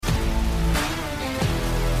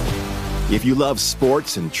If you love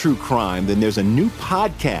sports and true crime, then there's a new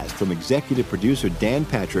podcast from executive producer Dan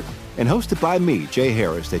Patrick and hosted by me, Jay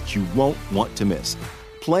Harris, that you won't want to miss.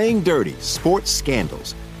 Playing Dirty: Sports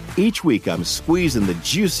Scandals. Each week, I'm squeezing the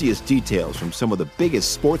juiciest details from some of the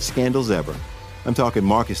biggest sports scandals ever. I'm talking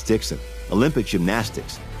Marcus Dixon, Olympic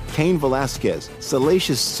gymnastics, Cain Velasquez,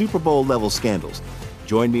 salacious Super Bowl-level scandals.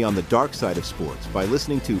 Join me on the dark side of sports by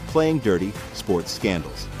listening to Playing Dirty: Sports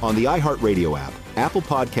Scandals on the iHeartRadio app, Apple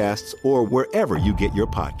Podcasts, or wherever you get your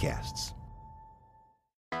podcasts.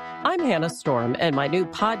 I'm Hannah Storm, and my new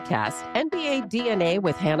podcast, NBA DNA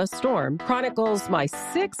with Hannah Storm, chronicles my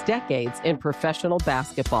 6 decades in professional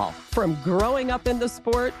basketball. From growing up in the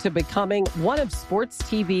sport to becoming one of sports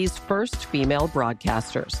TV's first female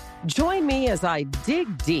broadcasters. Join me as I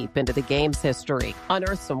dig deep into the game's history,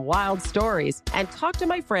 unearth some wild stories, and talk to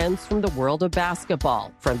my friends from the world of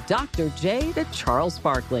basketball, from Dr. J to Charles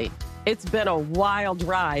Barkley. It's been a wild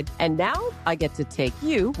ride, and now I get to take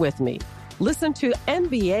you with me. Listen to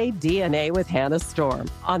NBA DNA with Hannah Storm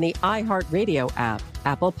on the iHeartRadio app,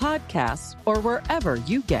 Apple Podcasts, or wherever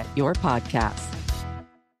you get your podcasts.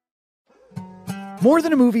 More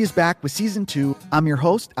Than a Movie is back with Season 2. I'm your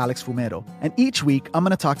host, Alex Fumero, and each week I'm going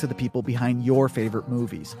to talk to the people behind your favorite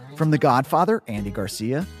movies. From The Godfather, Andy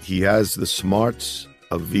Garcia. He has the smarts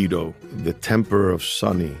of Vito, the temper of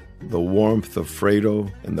Sonny, the warmth of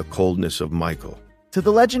Fredo, and the coldness of Michael. To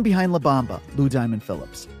the legend behind La Bamba, Lou Diamond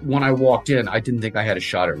Phillips. When I walked in, I didn't think I had a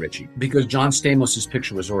shot at Richie because John Stamos'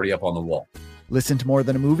 picture was already up on the wall. Listen to More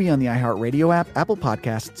Than a Movie on the iHeartRadio app, Apple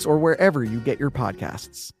Podcasts, or wherever you get your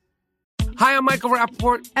podcasts. Hi, I'm Michael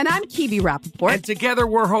Rappaport. And I'm Kibi Rappaport. And together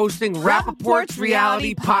we're hosting Rappaport's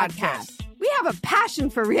Reality Podcast. We have a passion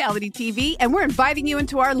for reality TV, and we're inviting you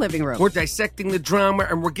into our living room. We're dissecting the drama,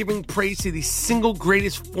 and we're giving praise to the single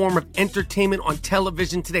greatest form of entertainment on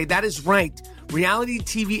television today. That is right. Reality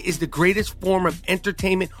TV is the greatest form of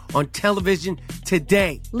entertainment on television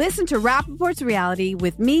today. Listen to Rappaport's Reality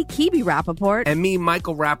with me, Kibi Rappaport. And me,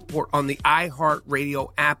 Michael Rappaport, on the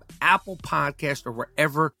iHeartRadio app, Apple Podcast, or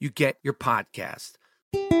wherever you get your podcast.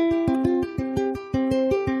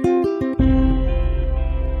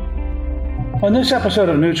 On this episode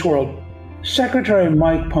of Newt's World, Secretary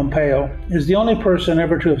Mike Pompeo is the only person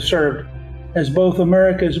ever to have served as both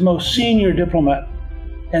America's most senior diplomat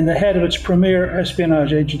and the head of its premier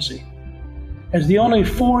espionage agency. As the only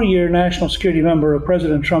 4-year national security member of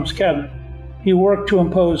President Trump's cabinet, he worked to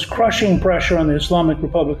impose crushing pressure on the Islamic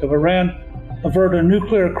Republic of Iran, avert a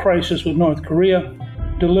nuclear crisis with North Korea,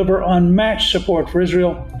 deliver unmatched support for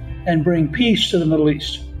Israel, and bring peace to the Middle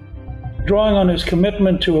East. Drawing on his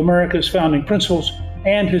commitment to America's founding principles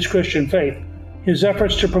and his Christian faith, his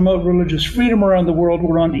efforts to promote religious freedom around the world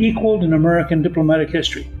were unequaled in American diplomatic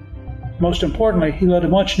history. Most importantly, he led a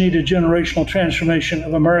much-needed generational transformation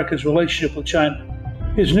of America's relationship with China.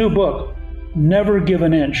 His new book, Never Give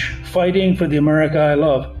an Inch: Fighting for the America I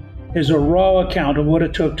Love, is a raw account of what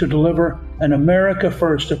it took to deliver an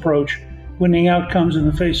America-first approach, winning outcomes in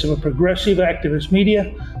the face of a progressive activist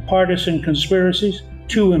media, partisan conspiracies,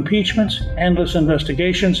 2 impeachments, endless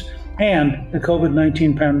investigations, and the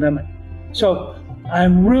COVID-19 pandemic. So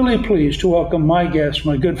I'm really pleased to welcome my guest,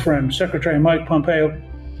 my good friend, Secretary Mike Pompeo.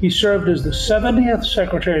 He served as the 70th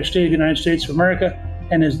Secretary of State of the United States of America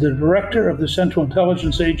and is the Director of the Central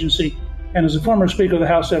Intelligence Agency. And as a former Speaker of the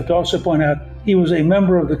House, I have to also point out, he was a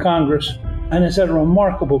member of the Congress and has had a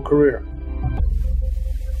remarkable career.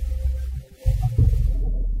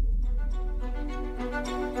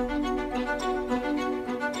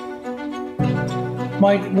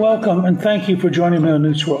 Mike, welcome, and thank you for joining me on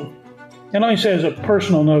Newt's World. And let me say as a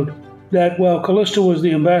personal note that while Callista was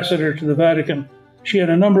the ambassador to the Vatican, she had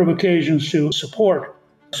a number of occasions to support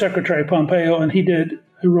Secretary Pompeo, and he did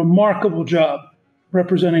a remarkable job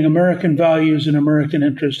representing American values and American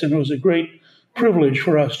interests, and it was a great privilege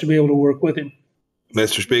for us to be able to work with him.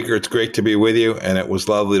 Mr. Speaker, it's great to be with you, and it was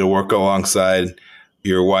lovely to work alongside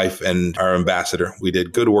your wife and our ambassador. We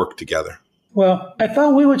did good work together. Well, I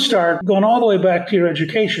thought we would start going all the way back to your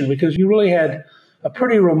education, because you really had a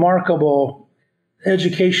pretty remarkable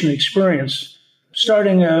education experience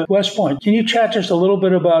starting at West Point. Can you chat just a little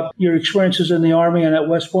bit about your experiences in the Army and at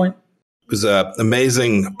West Point? It was an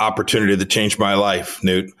amazing opportunity that changed my life,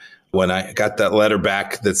 Newt. When I got that letter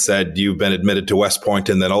back that said you've been admitted to West Point,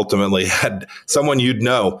 and then ultimately had someone you'd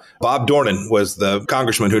know. Bob Dornan was the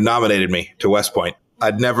congressman who nominated me to West Point.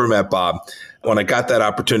 I'd never met Bob. When I got that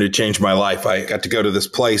opportunity to change my life, I got to go to this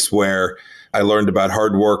place where I learned about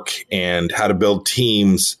hard work and how to build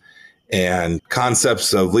teams and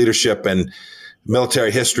concepts of leadership and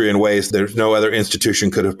military history in ways there's no other institution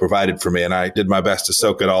could have provided for me. And I did my best to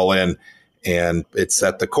soak it all in. And it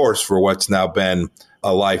set the course for what's now been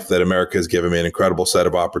a life that America has given me, an incredible set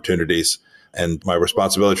of opportunities. And my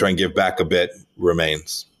responsibility to try and give back a bit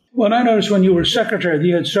remains. Well, I noticed when you were secretary,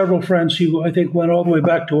 you had several friends who I think went all the way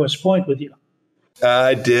back to West Point with you.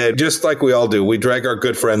 I did, just like we all do. We drag our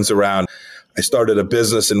good friends around. I started a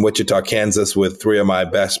business in Wichita, Kansas with 3 of my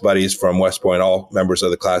best buddies from West Point, all members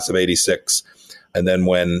of the class of 86. And then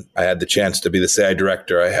when I had the chance to be the CI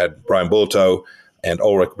director, I had Brian Bulto and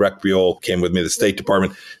Ulrich Breckbuhl came with me to the State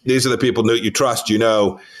Department. These are the people that you trust, you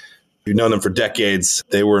know. You've known them for decades.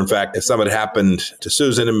 They were, in fact, if something had happened to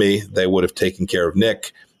Susan and me, they would have taken care of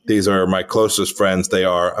Nick. These are my closest friends. They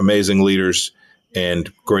are amazing leaders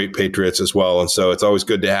and great patriots as well. And so it's always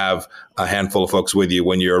good to have a handful of folks with you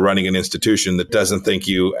when you're running an institution that doesn't think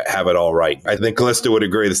you have it all right. I think Callista would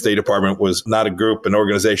agree the State Department was not a group, an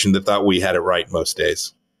organization that thought we had it right most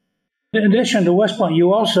days. In addition to West Point,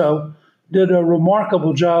 you also did a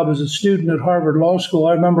remarkable job as a student at Harvard Law School.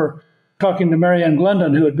 I remember talking to Marianne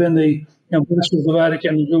Glendon, who had been the ambassador of the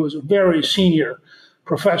Vatican, who was a very senior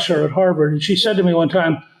professor at Harvard. And she said to me one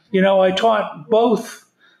time, I taught both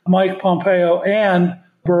Mike Pompeo and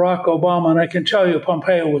Barack Obama, and I can tell you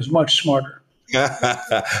Pompeo was much smarter.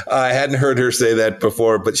 I hadn't heard her say that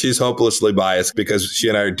before, but she's hopelessly biased because she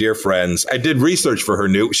and I are dear friends. I did research for her,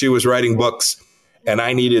 Newt. She was writing books, and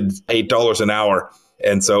I needed $8 an hour.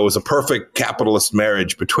 And so it was a perfect capitalist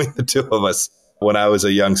marriage between the two of us. When I was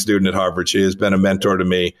a young student at Harvard, she has been a mentor to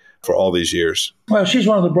me for all these years. Well, she's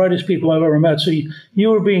one of the brightest people I've ever met. So you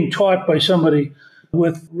were being taught by somebody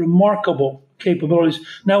with remarkable capabilities.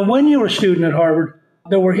 Now, when you were a student at Harvard,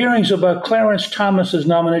 there were hearings about Clarence Thomas's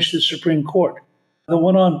nomination to the Supreme Court that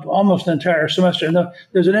went on almost an entire semester. And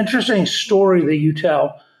there's an interesting story that you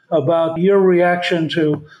tell about your reaction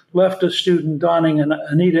to leftist student donning an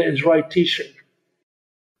Anita is Right t-shirt.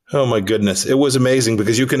 Oh, my goodness. It was amazing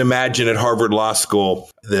because you can imagine at Harvard Law School,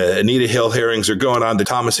 the Anita Hill hearings are going on, the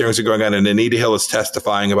Thomas hearings are going on, and Anita Hill is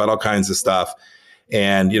testifying about all kinds of stuff.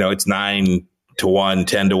 And, it's 9-1,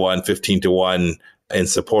 10-1, 15-1 in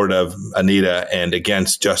support of Anita and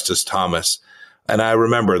against Justice Thomas. And I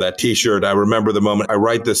remember that T-shirt. I remember the moment. I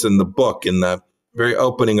write this in the book, in the very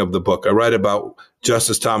opening of the book. I write about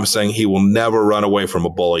Justice Thomas saying he will never run away from a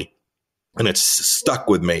bully. And it's stuck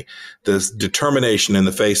with me, this determination in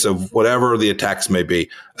the face of whatever the attacks may be,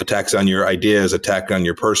 attacks on your ideas, attack on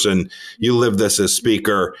your person. You live this as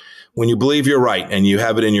speaker. When you believe you're right and you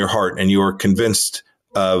have it in your heart and you are convinced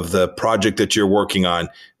of the project that you're working on,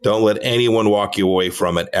 don't let anyone walk you away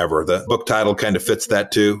from it ever. The book title kind of fits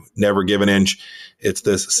that too, Never Give an Inch. It's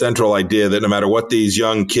this central idea that no matter what these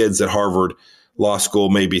young kids at Harvard Law School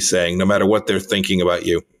may be saying, no matter what they're thinking about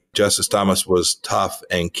you, Justice Thomas was tough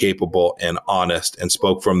and capable and honest and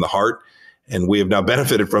spoke from the heart. And we have now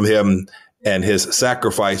benefited from him and his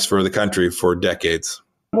sacrifice for the country for decades.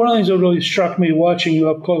 One of the things that really struck me watching you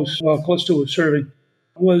up close while Callista was serving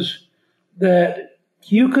was that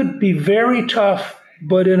you could be very tough,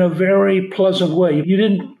 but in a very pleasant way. You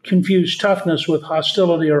didn't confuse toughness with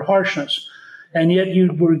hostility or harshness, and yet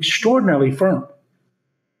you were extraordinarily firm.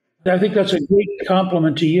 I think that's a great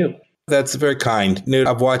compliment to you. That's very kind. Newt,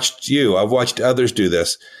 I've watched you. I've watched others do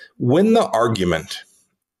this. Win the argument.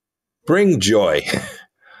 Bring joy.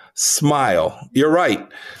 Smile. You're right.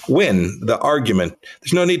 Win the argument.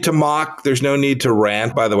 There's no need to mock. There's no need to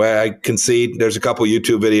rant. By the way, I concede there's a couple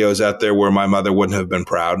YouTube videos out there where my mother wouldn't have been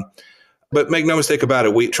proud. But make no mistake about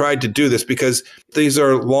it. We tried to do this because these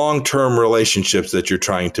are long-term relationships that you're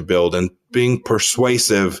trying to build, and being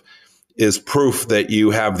persuasive is proof that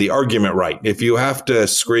you have the argument right. If you have to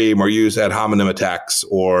scream or use ad hominem attacks,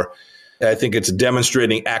 or I think it's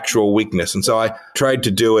demonstrating actual weakness. And so I tried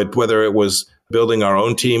to do it, whether it was building our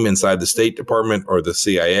own team inside the State Department or the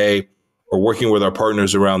CIA, or working with our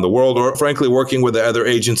partners around the world, or frankly, working with the other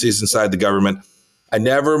agencies inside the government. I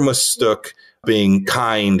never mistook being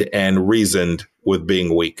kind and reasoned with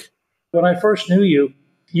being weak. When I first knew you,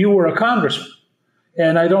 you were a congressman.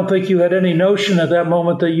 And I don't think you had any notion at that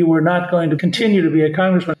moment that you were not going to continue to be a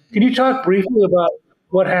congressman. Can you talk briefly about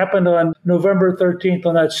what happened on November 13th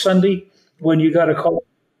on that Sunday when you got a call?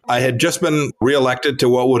 I had just been reelected to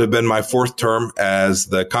what would have been my fourth term as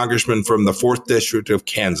the congressman from the 4th District of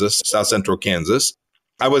Kansas, South Central Kansas.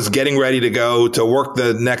 I was getting ready to go to work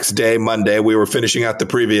the next day, Monday. We were finishing out the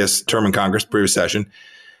previous term in Congress, previous session.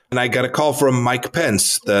 And I got a call from Mike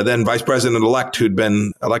Pence, the then vice president-elect who'd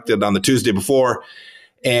been elected on the Tuesday before.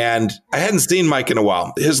 And I hadn't seen Mike in a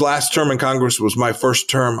while. His last term in Congress was my first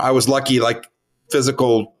term. I was lucky, like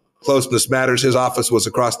physical closeness matters. His office was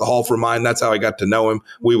across the hall from mine. That's how I got to know him.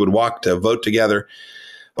 We would walk to vote together.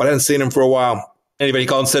 But I hadn't seen him for a while. Anyway, he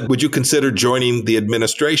called and said, would you consider joining the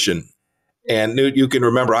administration? And Newt, you can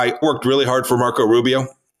remember, I worked really hard for Marco Rubio.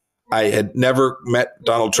 I had never met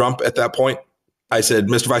Donald Trump at that point. I said,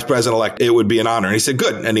 Mr. Vice President-elect, it would be an honor. And he said,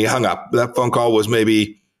 good. And he hung up. That phone call was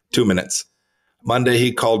maybe 2 minutes. Monday,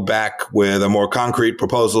 he called back with a more concrete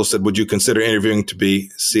proposal, said, would you consider interviewing to be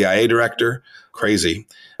CIA director? Crazy.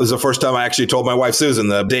 It was the first time I actually told my wife, Susan.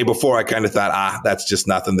 The day before, I kind of thought, that's just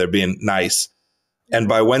nothing. They're being nice. And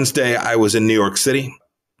by Wednesday, I was in New York City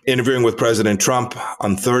interviewing with President Trump.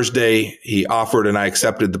 On Thursday, he offered and I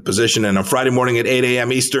accepted the position. And on Friday morning at 8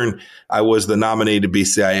 a.m. Eastern, I was the nominee to be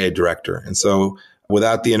CIA director. And so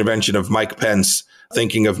without the intervention of Mike Pence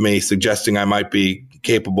thinking of me, suggesting I might be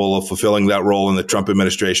capable of fulfilling that role in the Trump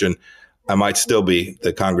administration, I might still be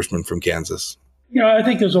the congressman from Kansas. You know, I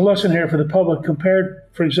think there's a lesson here for the public compared,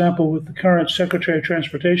 for example, with the current Secretary of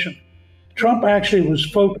Transportation. Trump actually was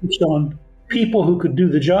focused on people who could do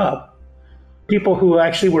the job, people who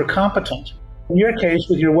actually were competent. In your case,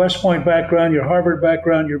 with your West Point background, your Harvard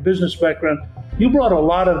background, your business background, you brought a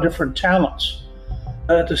lot of different talents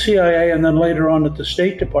at the CIA and then later on at the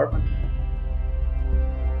State Department.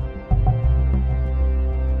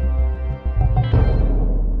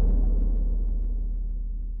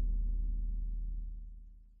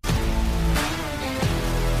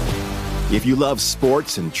 If you love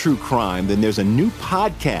sports and true crime, then there's a new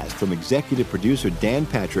podcast from executive producer Dan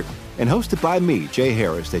Patrick and hosted by me, Jay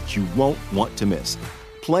Harris, that you won't want to miss.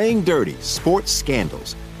 Playing Dirty: Sports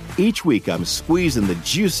Scandals. Each week, I'm squeezing the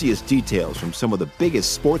juiciest details from some of the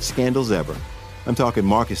biggest sports scandals ever. I'm talking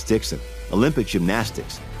Marcus Dixon, Olympic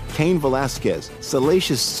gymnastics, Cain Velasquez,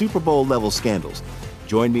 salacious Super Bowl-level scandals.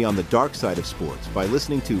 Join me on the dark side of sports by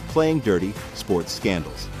listening to Playing Dirty: Sports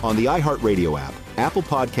Scandals on the iHeartRadio app, Apple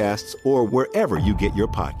Podcasts, or wherever you get your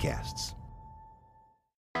podcasts.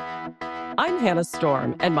 I'm Hannah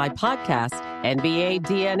Storm, and my podcast, NBA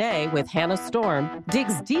DNA with Hannah Storm,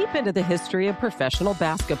 digs deep into the history of professional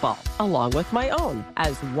basketball, along with my own,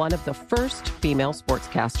 as one of the first female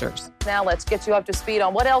sportscasters. Now let's get you up to speed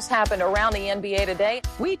on what else happened around the NBA today.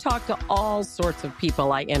 We talk to all sorts of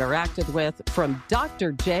people I interacted with, from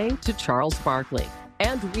Dr. J to Charles Barkley,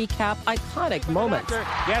 and recap iconic moments.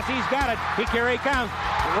 Yes, he's got it. Here he comes.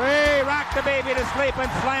 Way rock the baby to sleep and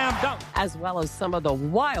slam dunk. As well as some of the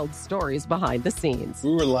wild stories behind the scenes.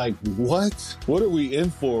 We were like, what? What are we in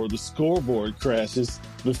for? The scoreboard crashes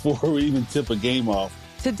before we even tip a game off.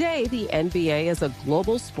 Today, the NBA is a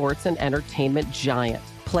global sports and entertainment giant.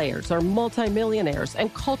 Players are multimillionaires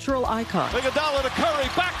and cultural icons. Iguodala to Curry,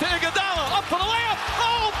 back to Iguodala, up for the layup.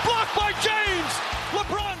 Oh, blocked by James.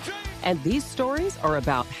 LeBron James. And these stories are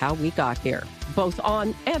about how we got here, both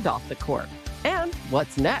on and off the court. And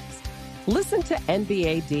what's next? Listen to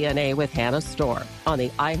NBA DNA with Hannah Storm on the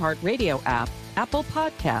iHeartRadio app, Apple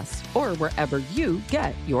Podcasts, or wherever you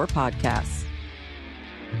get your podcasts.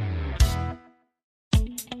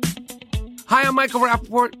 Hi, I'm Michael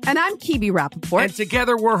Rappaport. And I'm Kibi Rappaport. And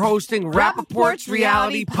together we're hosting Rappaport's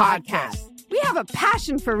Reality Podcast. We have a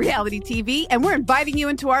passion for reality TV, and we're inviting you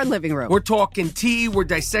into our living room. We're talking tea, we're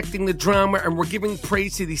dissecting the drama, and we're giving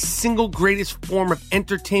praise to the single greatest form of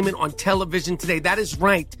entertainment on television today. That is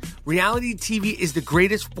right. Reality TV is the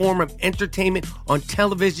greatest form of entertainment on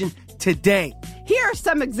television today. Here are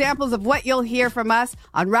some examples of what you'll hear from us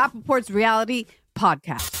on Rappaport's Reality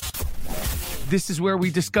Podcast. This is where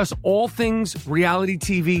we discuss all things reality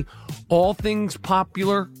TV, all things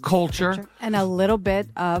popular culture. And a little bit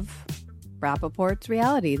of Rappaport's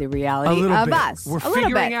reality, the reality of bit. Us. We're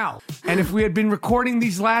figuring out. And if we had been recording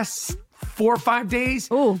these last 4 or 5 days,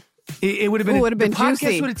 it would have been, the podcast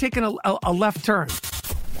juicy. would have taken a left turn.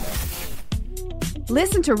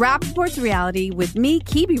 Listen to Rappaport's Reality with me,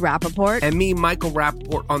 Kibi Rappaport. And me, Michael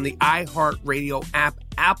Rappaport, on the iHeartRadio app,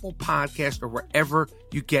 Apple Podcast, or wherever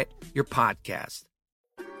you get your podcast.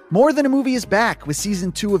 More Than a Movie is back with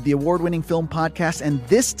season 2 of the award-winning film podcast, and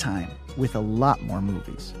this time with a lot more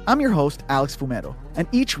movies. I'm your host, Alex Fumero, and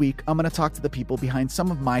each week I'm going to talk to the people behind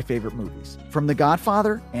some of my favorite movies. From The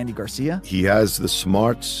Godfather, Andy Garcia. He has the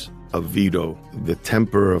smarts of Vito, the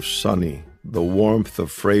temper of Sonny, the warmth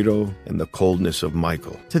of Fredo, and the coldness of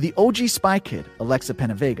Michael. To the OG Spy Kid, Alexa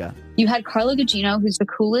Penavega. You had Carla Gugino, who's the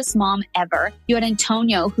coolest mom ever. You had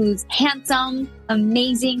Antonio, who's handsome,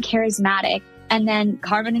 amazing, charismatic. And then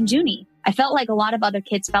Carmen and Junie. I felt like a lot of other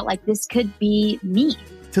kids felt like this could be me.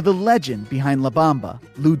 To the legend behind La Bamba,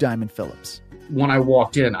 Lou Diamond Phillips. When I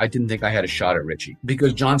walked in, I didn't think I had a shot at Richie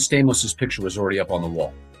because John Stamos' picture was already up on the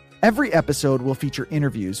wall. Every episode will feature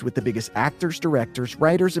interviews with the biggest actors, directors,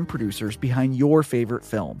 writers, and producers behind your favorite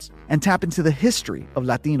films and tap into the history of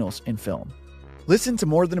Latinos in film. Listen to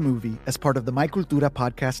More Than a Movie as part of the My Cultura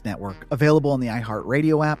Podcast Network, available on the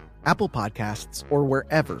iHeartRadio app, Apple Podcasts, or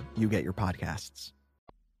wherever you get your podcasts.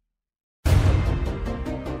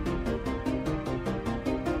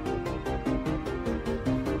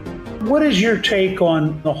 What is your take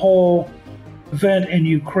on the whole event in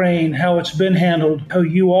Ukraine, how it's been handled, how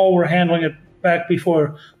you all were handling it back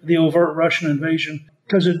before the overt Russian invasion?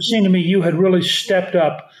 Because it seemed to me you had really stepped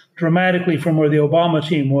up dramatically from where the Obama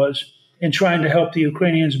team was in trying to help the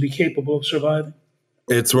Ukrainians be capable of surviving.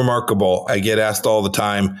 It's remarkable. I get asked all the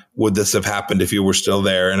time, would this have happened if you were still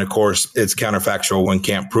there? And of course, it's counterfactual. One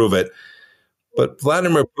can't prove it. But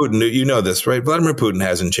Vladimir Putin, you know this, right? Vladimir Putin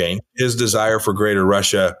hasn't changed. His desire for greater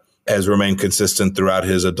Russia has remained consistent throughout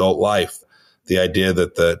his adult life. The idea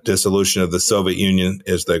that the dissolution of the Soviet Union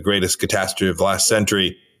is the greatest catastrophe of the last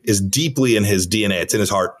century is deeply in his DNA. It's in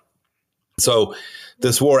his heart. So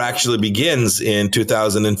this war actually begins in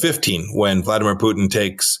 2015 when Vladimir Putin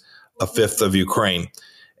takes a fifth of Ukraine.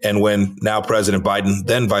 And when now President Biden,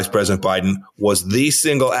 then Vice President Biden, was the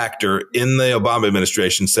single actor in the Obama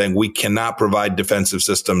administration saying we cannot provide defensive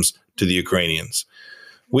systems to the Ukrainians.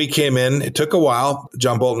 We came in. It took a while.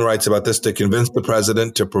 John Bolton writes about this to convince the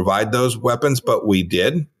president to provide those weapons, but we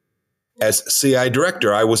did. As CI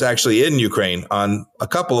director, I was actually in Ukraine on a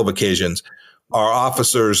couple of occasions. Our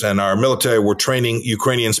officers and our military were training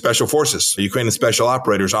Ukrainian special forces, Ukrainian special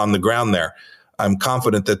operators on the ground there. I'm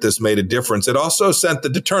confident that this made a difference. It also sent the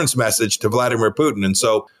deterrence message to Vladimir Putin. And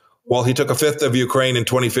so while he took a fifth of Ukraine in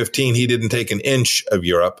 2015, he didn't take an inch of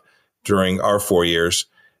Europe during our 4 years.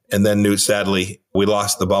 And then, Newt, sadly, we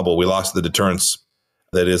lost the bubble. We lost the deterrence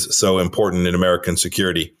that is so important in American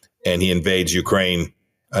security. And he invades Ukraine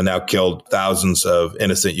and now killed thousands of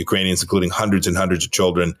innocent Ukrainians, including hundreds and hundreds of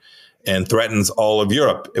children, and threatens all of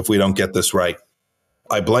Europe if we don't get this right.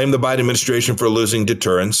 I blame the Biden administration for losing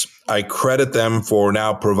deterrence. I credit them for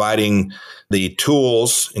now providing the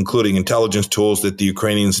tools, including intelligence tools, that the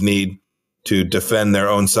Ukrainians need to defend their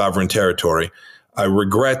own sovereign territory. I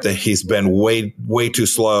regret that he's been way too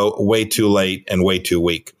slow, way too late, and way too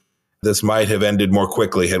weak. This might have ended more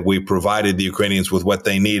quickly had we provided the Ukrainians with what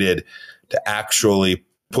they needed to actually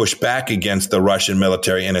push back against the Russian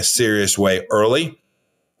military in a serious way early.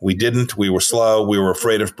 We didn't. We were slow. We were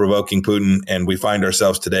afraid of provoking Putin, and we find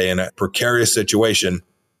ourselves today in a precarious situation.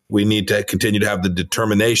 We need to continue to have the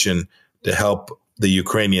determination to help the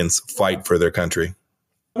Ukrainians fight for their country.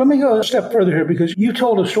 Let me go a step further here, because you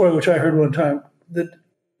told a story, which I heard one time, that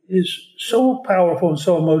is so powerful and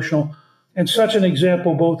so emotional, and such an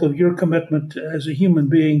example both of your commitment as a human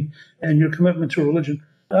being and your commitment to religion.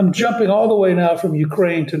 I'm jumping all the way now from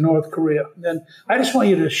Ukraine to North Korea. And I just want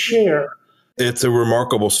you to share. It's a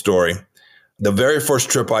remarkable story. The very first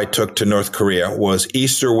trip I took to North Korea was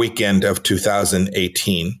Easter weekend of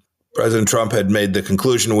 2018. President Trump had made the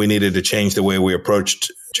conclusion we needed to change the way we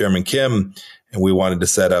approached Chairman Kim, and we wanted to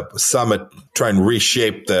set up a summit, try and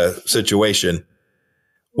reshape the situation.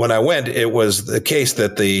 When I went, it was the case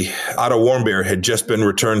that the Otto Warmbier had just been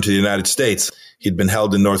returned to the United States. He'd been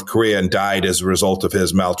held in North Korea and died as a result of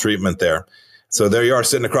his maltreatment there. So there you are,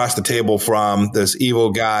 sitting across the table from this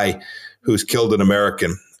evil guy who's killed an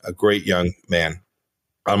American, a great young man.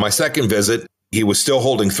 On my second visit, he was still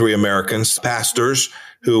holding 3 Americans, pastors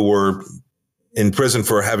who were in prison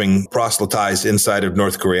for having proselytized inside of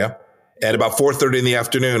North Korea. At about 4:30 in the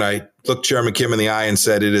afternoon, I looked Chairman Kim in the eye and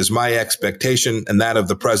said, it is my expectation and that of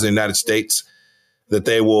the President of the United States that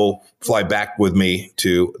they will fly back with me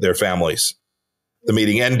to their families. The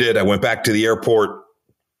meeting ended. I went back to the airport.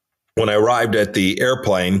 When I arrived at the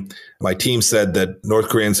airplane, my team said that North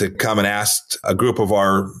Koreans had come and asked a group of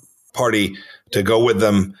our party to go with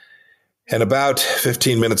them. And about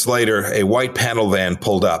 15 minutes later, a white panel van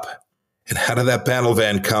pulled up. And out of that panel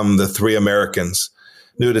van come the 3 Americans.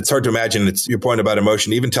 Newt, it's hard to imagine. It's your point about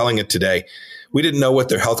emotion. Even telling it today, we didn't know what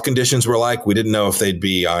their health conditions were like. We didn't know if they'd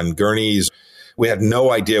be on gurneys. We had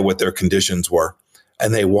no idea what their conditions were.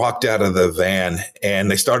 And they walked out of the van and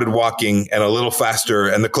they started walking and a little faster.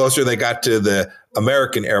 And the closer they got to the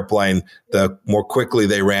American airplane, the more quickly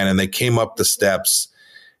they ran. And they came up the steps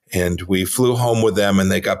and we flew home with them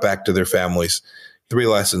and they got back to their families. 3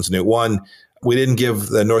 lessons, Newt. 1, we didn't give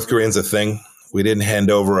the North Koreans a thing. We didn't hand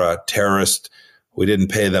over a terrorist. We didn't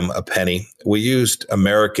pay them a penny. We used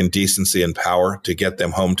American decency and power to get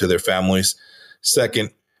them home to their families. Second,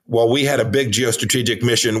 while we had a big geostrategic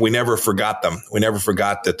mission, we never forgot them. We never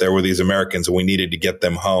forgot that there were these Americans and we needed to get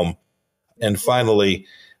them home. And finally,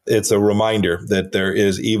 it's a reminder that there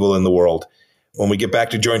is evil in the world. When we get back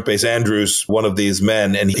to Joint Base Andrews, one of these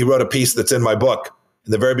men, and he wrote a piece that's in my book.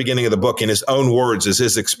 In the very beginning of the book, in his own words, is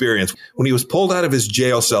his experience. When he was pulled out of his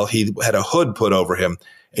jail cell, he had a hood put over him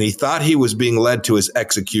and he thought he was being led to his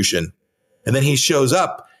execution. And then he shows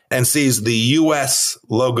up and sees the U.S.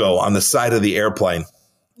 logo on the side of the airplane.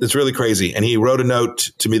 It's really crazy. And he wrote a note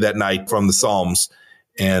to me that night from the Psalms.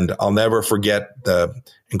 And I'll never forget the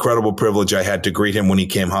incredible privilege I had to greet him when he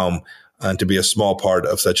came home and to be a small part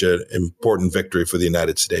of such an important victory for the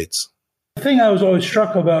United States. The thing I was always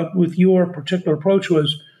struck about with your particular approach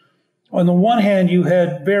was, on the one hand, you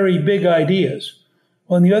had very big ideas.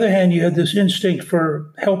 On the other hand, you had this instinct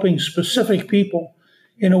for helping specific people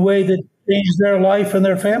in a way that changed their life and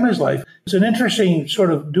their family's life. It's an interesting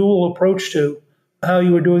sort of dual approach to how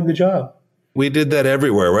you were doing the job. We did that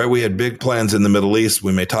everywhere, right? We had big plans in the Middle East.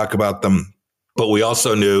 We may talk about them, but we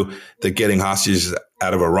also knew that getting hostages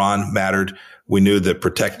out of Iran mattered. We knew that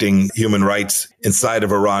protecting human rights inside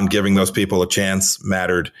of Iran, giving those people a chance,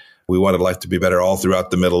 mattered. We wanted life to be better all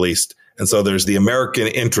throughout the Middle East. And so there's the American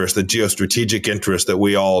interest, the geostrategic interest that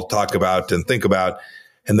we all talk about and think about.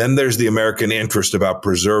 And then there's the American interest about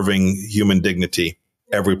preserving human dignity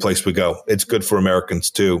every place we go. It's good for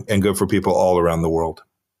Americans too, and good for people all around the world.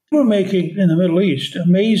 We're making in the Middle East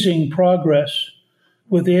amazing progress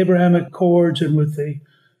with the Abrahamic Accords and with the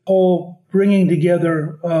whole bringing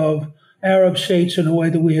together of Arab states in a way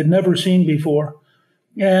that we had never seen before.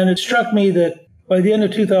 And it struck me that by the end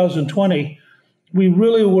of 2020, we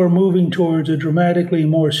really were moving towards a dramatically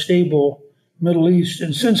more stable Middle East.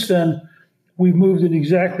 And since then, we've moved in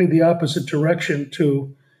exactly the opposite direction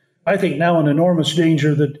to, I think, now an enormous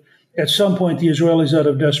danger that at some point the Israelis, out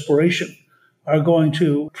of desperation, are going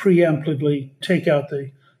to preemptively take out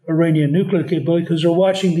the Iranian nuclear capability because they're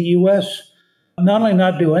watching the U.S. not only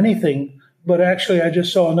not do anything, but actually I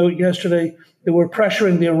just saw a note yesterday that we're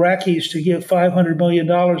pressuring the Iraqis to give $500 million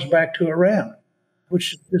back to Iran,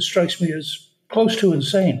 which strikes me as close to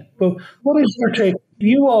insane. But what is your take?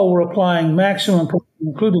 You all were applying maximum,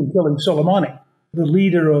 including killing Soleimani, the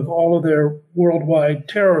leader of all of their worldwide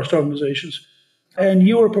terrorist organizations. And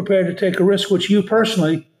you were prepared to take a risk, which you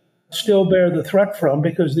personally still bear the threat from,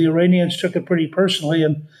 because the Iranians took it pretty personally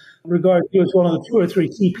and regard you as one of the 2 or 3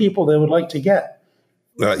 key people they would like to get.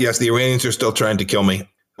 Yes, the Iranians are still trying to kill me.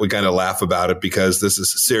 We kind of laugh about it because this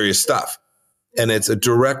is serious stuff. And it's a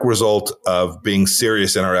direct result of being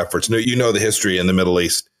serious in our efforts. You know the history in the Middle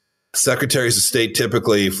East. Secretaries of state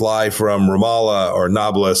typically fly from Ramallah or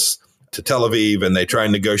Nablus to Tel Aviv, and they try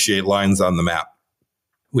and negotiate lines on the map.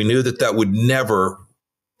 We knew that that would never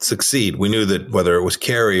succeed. We knew that whether it was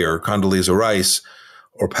Kerry or Condoleezza Rice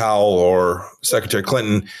or Powell or Secretary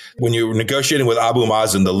Clinton, when you were negotiating with Abu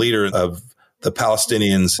Mazen, the leader of the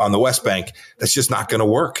Palestinians on the West Bank, that's just not going to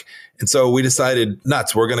work. And so we decided,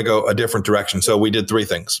 nuts, we're going to go a different direction. So we did 3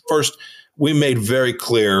 things. First, we made very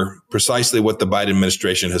clear precisely what the Biden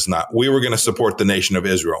administration has not. We were going to support the nation of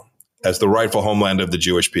Israel as the rightful homeland of the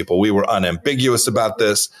Jewish people. We were unambiguous about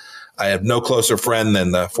this. I have no closer friend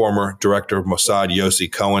than the former director of Mossad,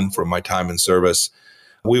 Yossi Cohen, from my time in service.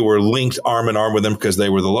 We were linked arm in arm with them because they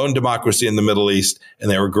were the lone democracy in the Middle East, and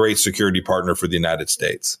they were a great security partner for the United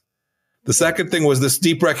States. The second thing was this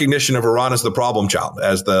deep recognition of Iran as the problem child,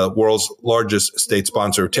 as the world's largest state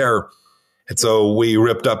sponsor of terror. And so we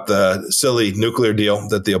ripped up the silly nuclear deal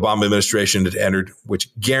that the Obama administration had entered, which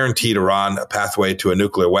guaranteed Iran a pathway to a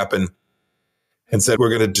nuclear weapon, and said, we're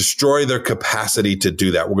going to destroy their capacity to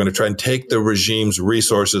do that. We're going to try and take the regime's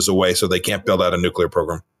resources away so they can't build out a nuclear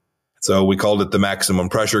program. So we called it the Maximum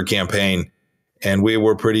Pressure Campaign, and we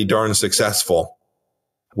were pretty darn successful.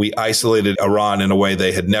 We isolated Iran in a way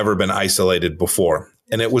they had never been isolated before.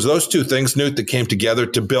 And it was those 2 things, Newt, that came together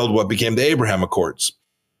to build what became the Abraham Accords.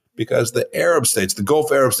 Because the Arab states, the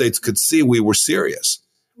Gulf Arab states, could see we were serious.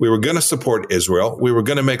 We were going to support Israel. We were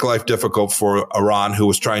going to make life difficult for Iran, who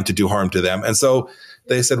was trying to do harm to them. And so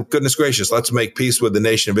they said, goodness gracious, let's make peace with the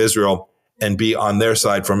nation of Israel and be on their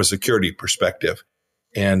side from a security perspective.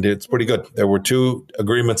 And it's pretty good. There were 2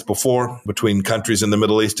 agreements before between countries in the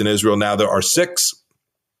Middle East and Israel. Now there are 6.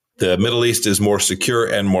 The Middle East is more secure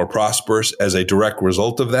and more prosperous as a direct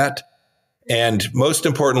result of that. And most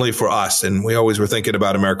importantly for us, and we always were thinking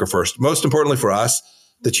about America first, most importantly for us,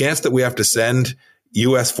 the chance that we have to send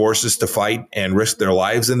U.S. forces to fight and risk their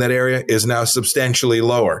lives in that area is now substantially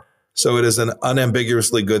lower. So it is an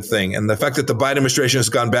unambiguously good thing. And the fact that the Biden administration has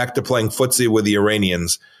gone back to playing footsie with the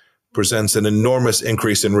Iranians presents an enormous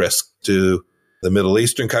increase in risk to the Middle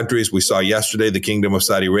Eastern countries. We saw yesterday the Kingdom of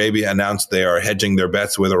Saudi Arabia announced they are hedging their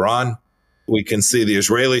bets with Iran. We can see the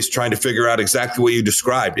Israelis trying to figure out exactly what you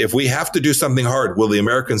described. If we have to do something hard, will the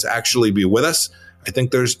Americans actually be with us? I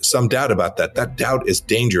think there's some doubt about that. That doubt is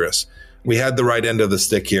dangerous. We had the right end of the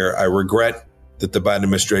stick here. I regret that the Biden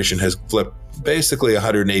administration has flipped basically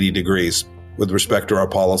 180 degrees with respect to our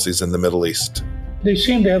policies in the Middle East. They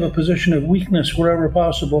seem to have a position of weakness wherever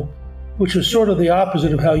possible. which was sort of the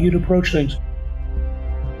opposite of how you'd approach things.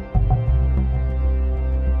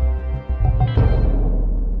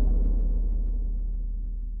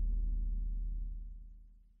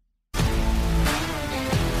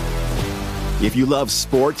 If you love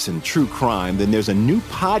sports and true crime, then there's a new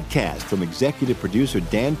podcast from executive producer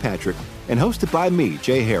Dan Patrick and hosted by me,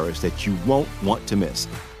 Jay Harris, that you won't want to miss.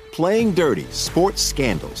 Playing Dirty: Sports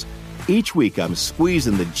Scandals. Each week, I'm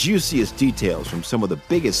squeezing the juiciest details from some of the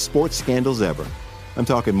biggest sports scandals ever. I'm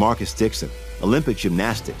talking Marcus Dixon, Olympic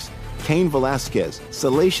gymnastics, Cain Velasquez,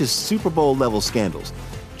 salacious Super Bowl-level scandals.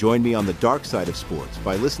 Join me on the dark side of sports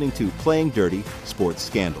by listening to Playing Dirty: Sports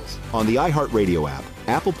Scandals on the iHeartRadio app,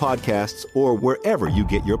 Apple Podcasts, or wherever you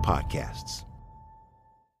get your podcasts.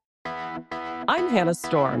 I'm Hannah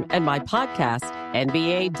Storm, and my podcast,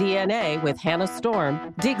 NBA DNA with Hannah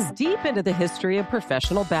Storm, digs deep into the history of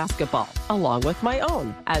professional basketball, along with my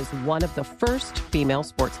own, as one of the first female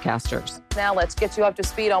sportscasters. Now let's get you up to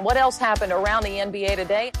speed on what else happened around the NBA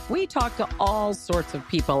today. We talk to all sorts of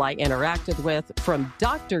people I interacted with, from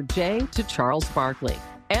Dr. J to Charles Barkley,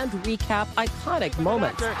 and recap iconic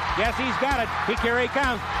moments. Yes, he's got it. Here he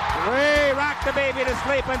comes. Way rock the baby to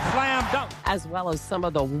sleep and slam dunk. As well as some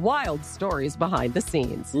of the wild stories behind the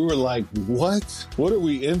scenes. We were like, what? What are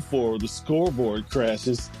we in for? The scoreboard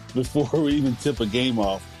crashes before we even tip a game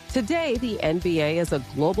off. Today, the NBA is a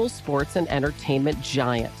global sports and entertainment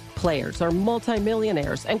giant. Players are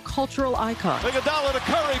multimillionaires and cultural icons. Iguodala to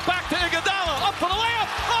Curry, back to Iguodala, up for the layup.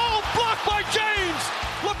 Oh, blocked by James.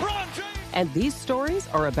 LeBron James. And these stories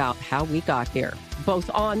are about how we got here,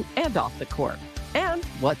 both on and off the court. And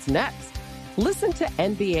what's next? Listen to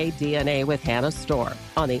NBA DNA with Hannah Storm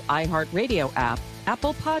on the iHeartRadio app,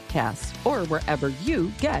 Apple Podcasts, or wherever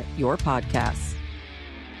you get your podcasts.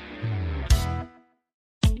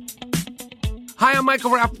 Hi, I'm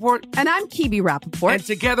Michael Rappaport. And I'm Kibi Rappaport. And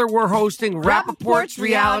together we're hosting Rappaport's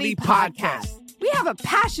Reality Podcast. We have a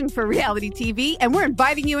passion for reality TV, and we're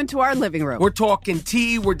inviting you into our living room. We're talking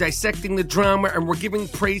tea, we're dissecting the drama, and we're giving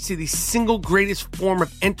praise to the single greatest form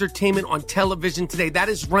of entertainment on television today. That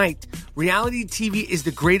is right. Reality TV is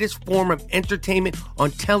the greatest form of entertainment on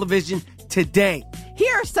television today.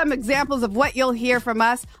 Here are some examples of what you'll hear from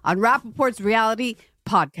us on Rappaport's Reality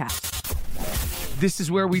Podcast. This is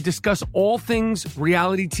where we discuss all things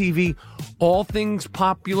reality TV, all things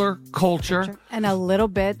popular culture. And a little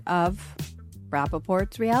bit of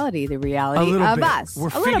Rappaport's reality, the reality of bit. us. We're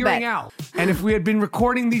figuring out. And if we had been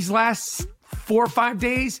recording these last 4 or 5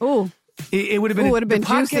 days, it would have been, the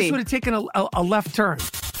podcast juicy. would have taken a left turn.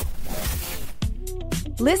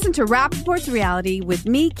 Listen to Rappaport's Reality with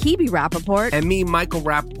me, Kibi Rappaport. And me, Michael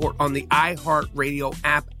Rappaport, on the iHeartRadio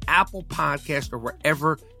app, Apple Podcast, or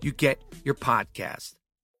wherever you get your podcast.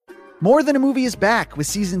 More Than a Movie is back with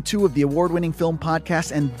season 2 of the award-winning film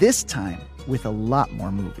podcast, and this time with a lot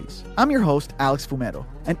more movies. I'm your host, Alex Fumero,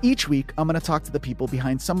 and each week I'm going to talk to the people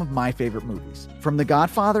behind some of my favorite movies. From The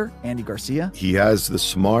Godfather, Andy Garcia. He has the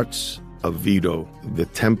smarts of Vito, the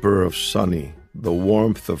temper of Sonny, the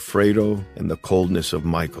warmth of Fredo, and the coldness of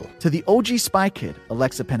Michael. To the OG Spy Kid,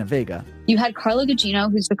 Alexa Penavega. You had Carla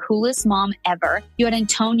Gugino, who's the coolest mom ever. You had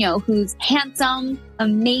Antonio, who's handsome,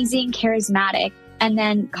 amazing, charismatic. And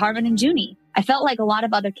then Carmen and Junie. I felt like a lot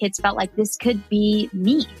of other kids felt like this could be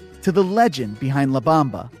me. To the legend behind La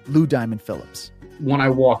Bamba, Lou Diamond Phillips. When I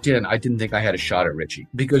walked in, I didn't think I had a shot at Richie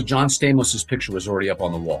because John Stamos' picture was already up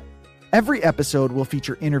on the wall. Every episode will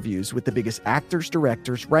feature interviews with the biggest actors,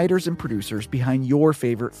 directors, writers, and producers behind your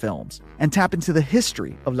favorite films and tap into the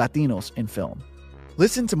history of Latinos in film.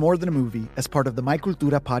 Listen to More Than a Movie as part of the My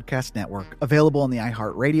Cultura Podcast Network, available on the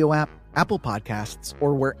iHeartRadio app, Apple Podcasts,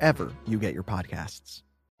 or wherever you get your podcasts.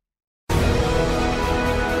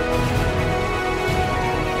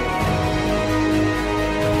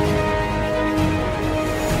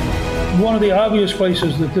 One of the obvious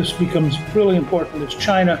places that this becomes really important is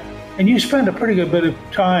China. And you spend a pretty good bit of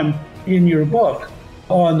time in your book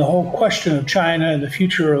on the whole question of China and the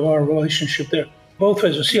future of our relationship there. Both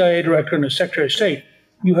as a CIA director and as Secretary of State,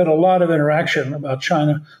 you had a lot of interaction about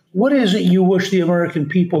China. What is it you wish the American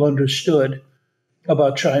people understood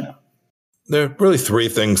about China? There are really 3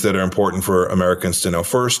 things that are important for Americans to know.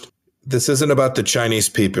 First, this isn't about the Chinese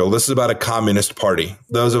people. This is about a communist party.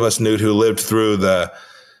 Those of us who lived through the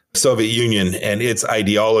Soviet Union and its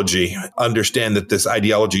ideology understand that this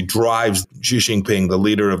ideology drives Xi Jinping, the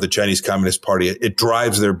leader of the Chinese Communist Party. It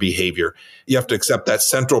drives their behavior. You have to accept that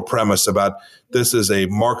central premise about this is a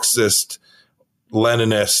Marxist,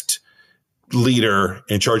 Leninist leader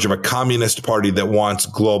in charge of a communist party that wants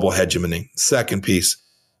global hegemony. Second piece,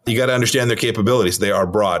 you got to understand their capabilities. They are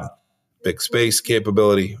broad. big space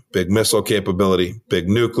capability, big missile capability, big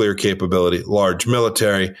nuclear capability, large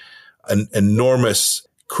military, an enormous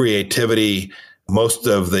creativity. Most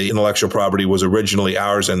of the intellectual property was originally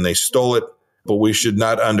ours and they stole it, but we should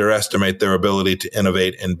not underestimate their ability to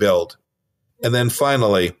innovate and build. And then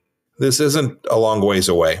finally, this isn't a long ways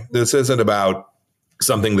away. This isn't about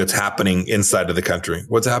something that's happening inside of the country.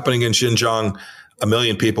 What's happening in Xinjiang, 1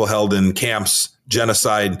 million people held in camps,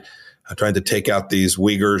 genocide, trying to take out these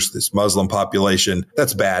Uyghurs, this Muslim population,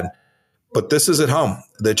 that's bad. But this is at home.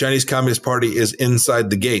 The Chinese Communist Party is inside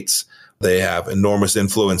the gates. They have enormous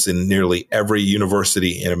influence in nearly every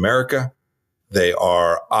university in America. They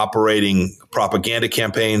are operating propaganda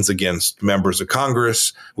campaigns against members of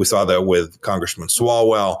Congress. We saw that with Congressman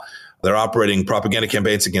Swalwell. They're operating propaganda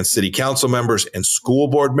campaigns against city council members and school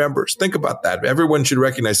board members. Think about that. Everyone should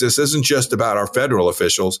recognize this isn't just about our federal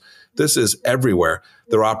officials. This is everywhere.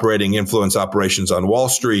 They're operating influence operations on Wall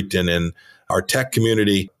Street and in our tech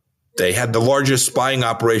community. They had the largest spying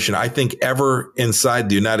operation, I think, ever inside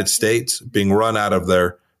the United States, being run out of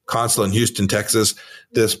their consulate in Houston, Texas.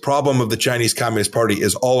 This problem of the Chinese Communist Party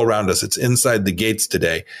is all around us. It's inside the gates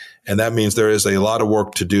today. And that means there is a lot of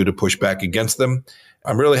work to do to push back against them.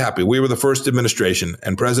 I'm really happy. We were the first administration,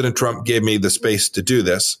 and President Trump gave me the space to do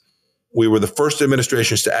this. We were the first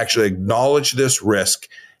administrations to actually acknowledge this risk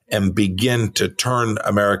and begin to turn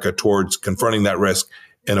America towards confronting that risk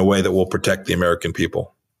in a way that will protect the American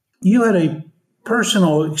people. You had a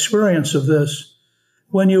personal experience of this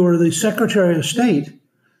when you were the Secretary of State,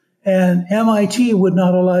 and MIT would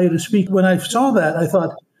not allow you to speak. When I saw that, I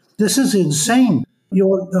thought, this is insane.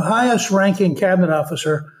 You're the highest ranking cabinet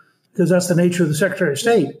officer, because that's the nature of the Secretary of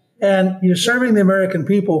State. And you're serving the American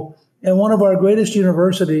people. And one of our greatest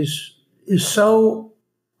universities is so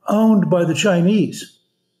owned by the Chinese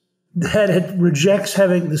that it rejects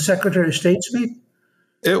having the Secretary of State speak.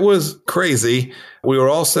 It was crazy. We were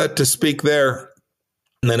all set to speak there.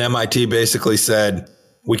 And then MIT basically said,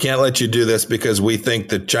 we can't let you do this because we think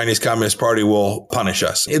the Chinese Communist Party will punish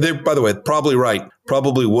us. They're, by the way, probably right,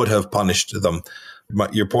 probably would have punished them.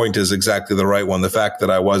 Your point is exactly the right one. The fact that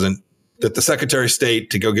that the Secretary of State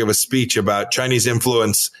to go give a speech about Chinese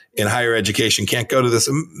influence in higher education can't go to this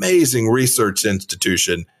amazing research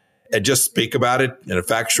institution and just speak about it in a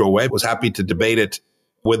factual way. Was happy to debate it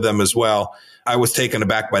with them as well. I was taken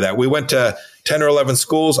aback by that. We went to 10 or 11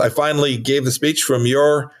 schools. I finally gave the speech from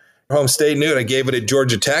your home state, Newt. I gave it at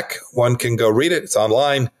Georgia Tech. One can go read it. It's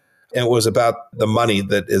online. And it was about the money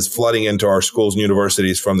that is flooding into our schools and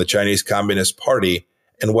universities from the Chinese Communist Party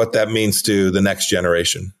and what that means to the next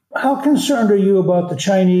generation. How concerned are you about the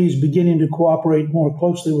Chinese beginning to cooperate more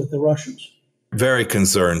closely with the Russians? Very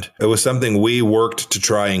concerned. It was something we worked to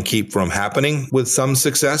try and keep from happening with some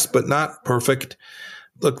success, but not perfect.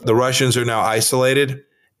 Look, the Russians are now isolated,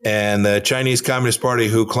 and the Chinese Communist Party,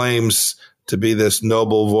 who claims to be this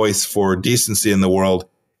noble voice for decency in the world,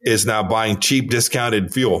 is now buying cheap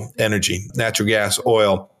discounted fuel, energy, natural gas,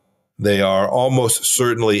 oil. They are almost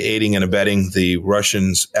certainly aiding and abetting the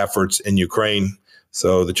Russians' efforts in Ukraine.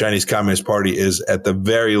 So the Chinese Communist Party is at the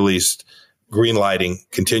very least greenlighting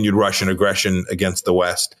continued Russian aggression against the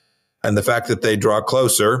West. And the fact that they draw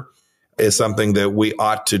closer is something that we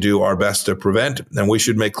ought to do our best to prevent. And we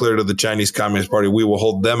should make clear to the Chinese Communist Party, we will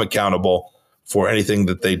hold them accountable for anything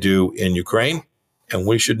that they do in Ukraine. And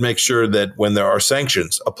we should make sure that when there are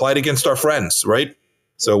sanctions applied against our friends, right?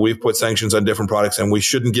 So we've put sanctions on different products, and we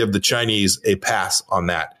shouldn't give the Chinese a pass on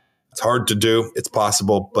that. It's hard to do. It's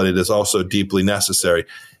possible, but it is also deeply necessary.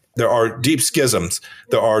 There are deep schisms.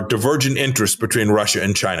 There are divergent interests between Russia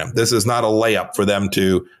and China. This is not a layup for them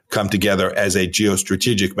to come together as a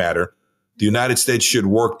geostrategic matter. The United States should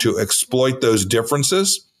work to exploit those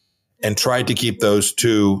differences and try to keep those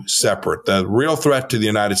two separate. The real threat to the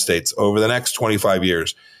United States over the next 25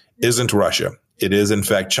 years isn't Russia. It is, in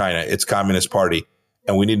fact, China, its Communist Party.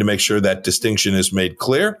 And we need to make sure that distinction is made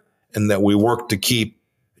clear and that we work to keep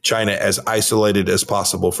China as isolated as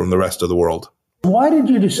possible from the rest of the world. Why did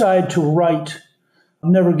you decide to write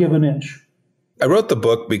Never Give an Inch? I wrote the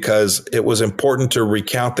book because it was important to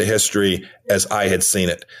recount the history as I had seen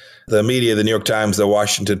it. The media, the New York Times, the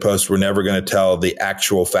Washington Post were never going to tell the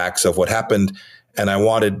actual facts of what happened. And I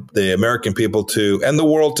wanted the American people to, and the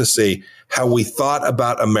world to see how we thought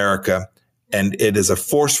about America. And it is a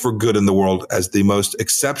force for good in the world as the most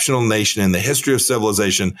exceptional nation in the history of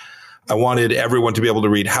civilization. I wanted everyone to be able to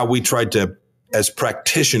read how we tried to, as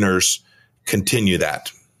practitioners, continue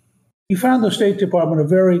that. You found the State Department a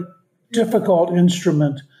very difficult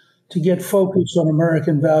instrument to get focused on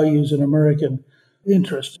American values and American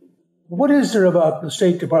interests. What is there about the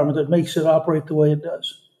State Department that makes it operate the way it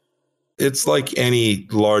does? It's like any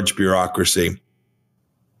large bureaucracy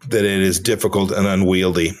that it is difficult and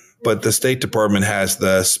unwieldy. But the State Department has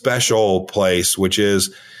the special place, which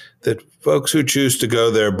is that folks who choose to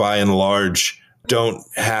go there by and large don't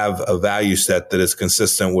have a value set that is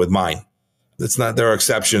consistent with mine. It's not, there are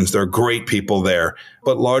exceptions. There are great people there,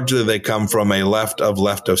 but largely they come from a left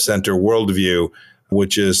of center worldview,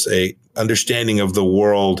 which is a understanding of the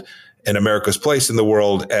world and America's place in the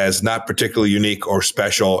world as not particularly unique or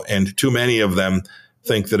special. And too many of them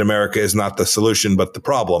think that America is not the solution, but the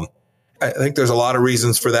problem. I think there's a lot of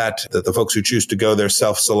reasons for that the folks who choose to go there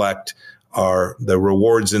self-select, are the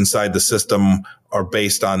rewards inside the system are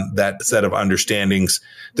based on that set of understandings.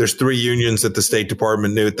 There's 3 unions at the State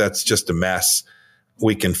Department, Newt. That's just a mess.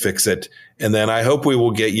 We can fix it. And then I hope we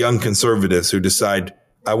will get young conservatives who decide,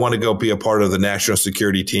 I want to go be a part of the national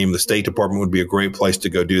security team. The State Department would be a great place to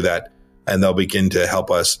go do that. And they'll begin to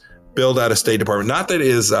help us build out a State Department. Not that it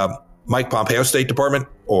is Mike Pompeo's State Department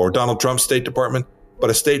or Donald Trump's State Department, but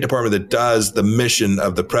a State Department that does the mission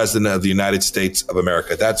of the President of the United States of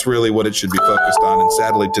America. That's really what it should be focused on. And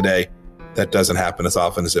sadly today, that doesn't happen as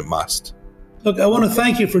often as it must. Look, I want to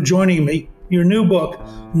thank you for joining me. Your new book,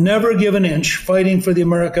 Never Give an Inch, Fighting for the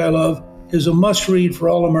America I Love, is a must-read for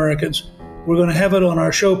all Americans. We're going to have it on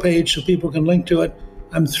our show page so people can link to it.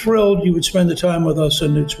 I'm thrilled you would spend the time with us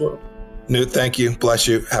in Newt's World. Newt, thank you. Bless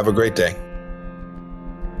you. Have a great day.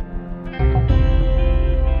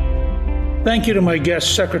 Thank you to my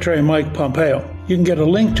guest, Secretary Mike Pompeo. You can get a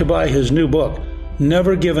link to buy his new book,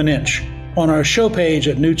 Never Give an Inch, on our show page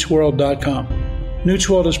at newtsworld.com. Newt's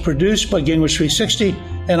World is produced by Gingrich 360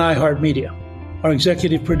 and iHeartMedia. Our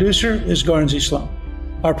executive producer is Garnsey Sloan.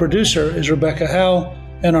 Our producer is Rebecca Howell,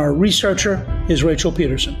 and our researcher is Rachel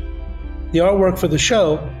Peterson. The artwork for the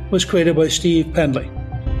show was created by Steve Pendley.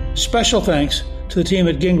 Special thanks to the team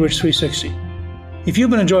at Gingrich 360. If you've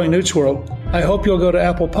been enjoying Newt's World, I hope you'll go to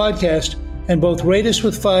Apple Podcast and both rate us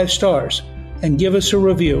with 5 stars and give us a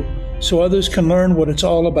review so others can learn what it's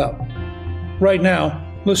all about. Right now,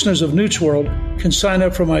 listeners of Newt's World can sign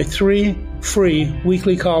up for my 3 free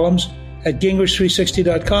weekly columns at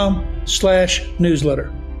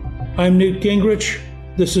gingrich360.com/newsletter. I'm Newt Gingrich.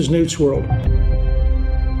 This is Newt's World.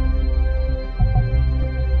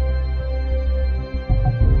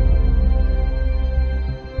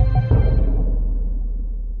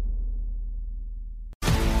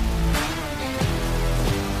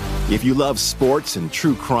 If you love sports and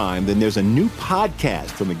true crime, then there's a new podcast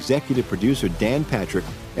from executive producer Dan Patrick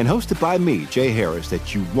and hosted by me, Jay Harris,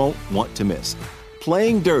 that you won't want to miss.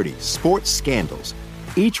 Playing Dirty: Sports Scandals.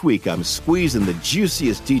 Each week, I'm squeezing the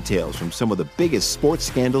juiciest details from some of the biggest sports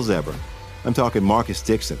scandals ever. I'm talking Marcus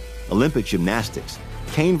Dixon, Olympic gymnastics,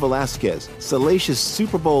 Cain Velasquez, salacious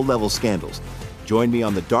Super Bowl-level scandals. Join me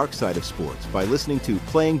on the dark side of sports by listening to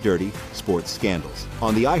Playing Dirty: Sports Scandals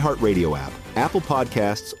on the iHeartRadio app, Apple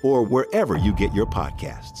Podcasts, or wherever you get your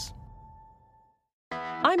podcasts.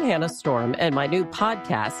 I'm Hannah Storm, and my new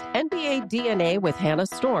podcast, NBA DNA with Hannah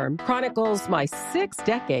Storm, chronicles my 6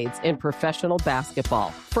 decades in professional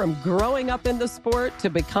basketball. From growing up in the sport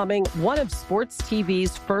to becoming one of sports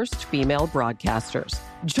TV's first female broadcasters.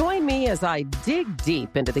 Join me as I dig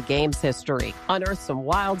deep into the game's history, unearth some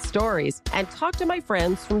wild stories, and talk to my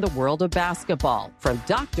friends from the world of basketball, from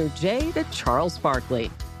Dr. J to Charles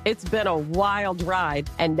Barkley. It's been a wild ride,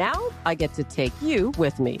 and now I get to take you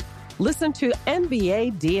with me. Listen to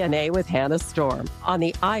NBA DNA with Hannah Storm on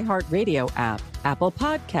the iHeartRadio app, Apple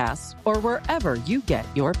Podcasts, or wherever you get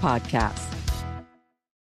your podcasts.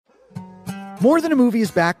 More Than a Movie is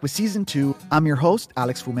back with Season 2. I'm your host,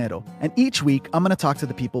 Alex Fumero, and each week I'm going to talk to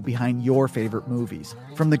the people behind your favorite movies.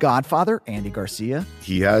 From The Godfather, Andy Garcia.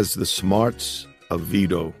 He has the smarts of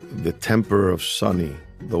Vito, the temper of Sonny,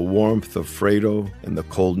 the warmth of Fredo, and the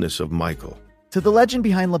coldness of Michael. To the legend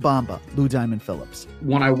behind La Bamba, Lou Diamond Phillips.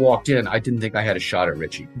 When I walked in, I didn't think I had a shot at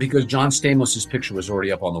Richie because John Stamos' picture was already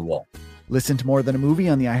up on the wall. Listen to More Than a Movie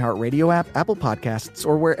on the iHeartRadio app, Apple Podcasts,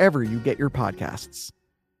 or wherever you get your podcasts.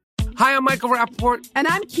 Hi, I'm Michael Rappaport. And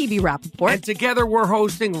I'm Kibi Rappaport. And together we're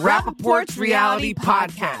hosting Rappaport's Reality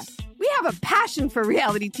Podcast. We have a passion for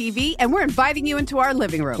reality TV, and we're inviting you into our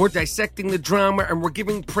living room. We're dissecting the drama, and we're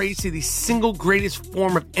giving praise to the single greatest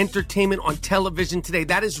form of entertainment on television today.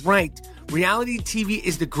 That is right. Reality TV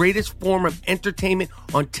is the greatest form of entertainment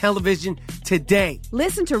on television today.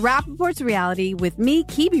 Listen to Rappaport's Reality with me,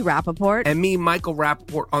 Kibi Rappaport. And me, Michael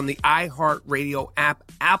Rappaport, on the iHeartRadio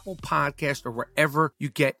app, Apple Podcast, or wherever you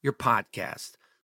get your podcast.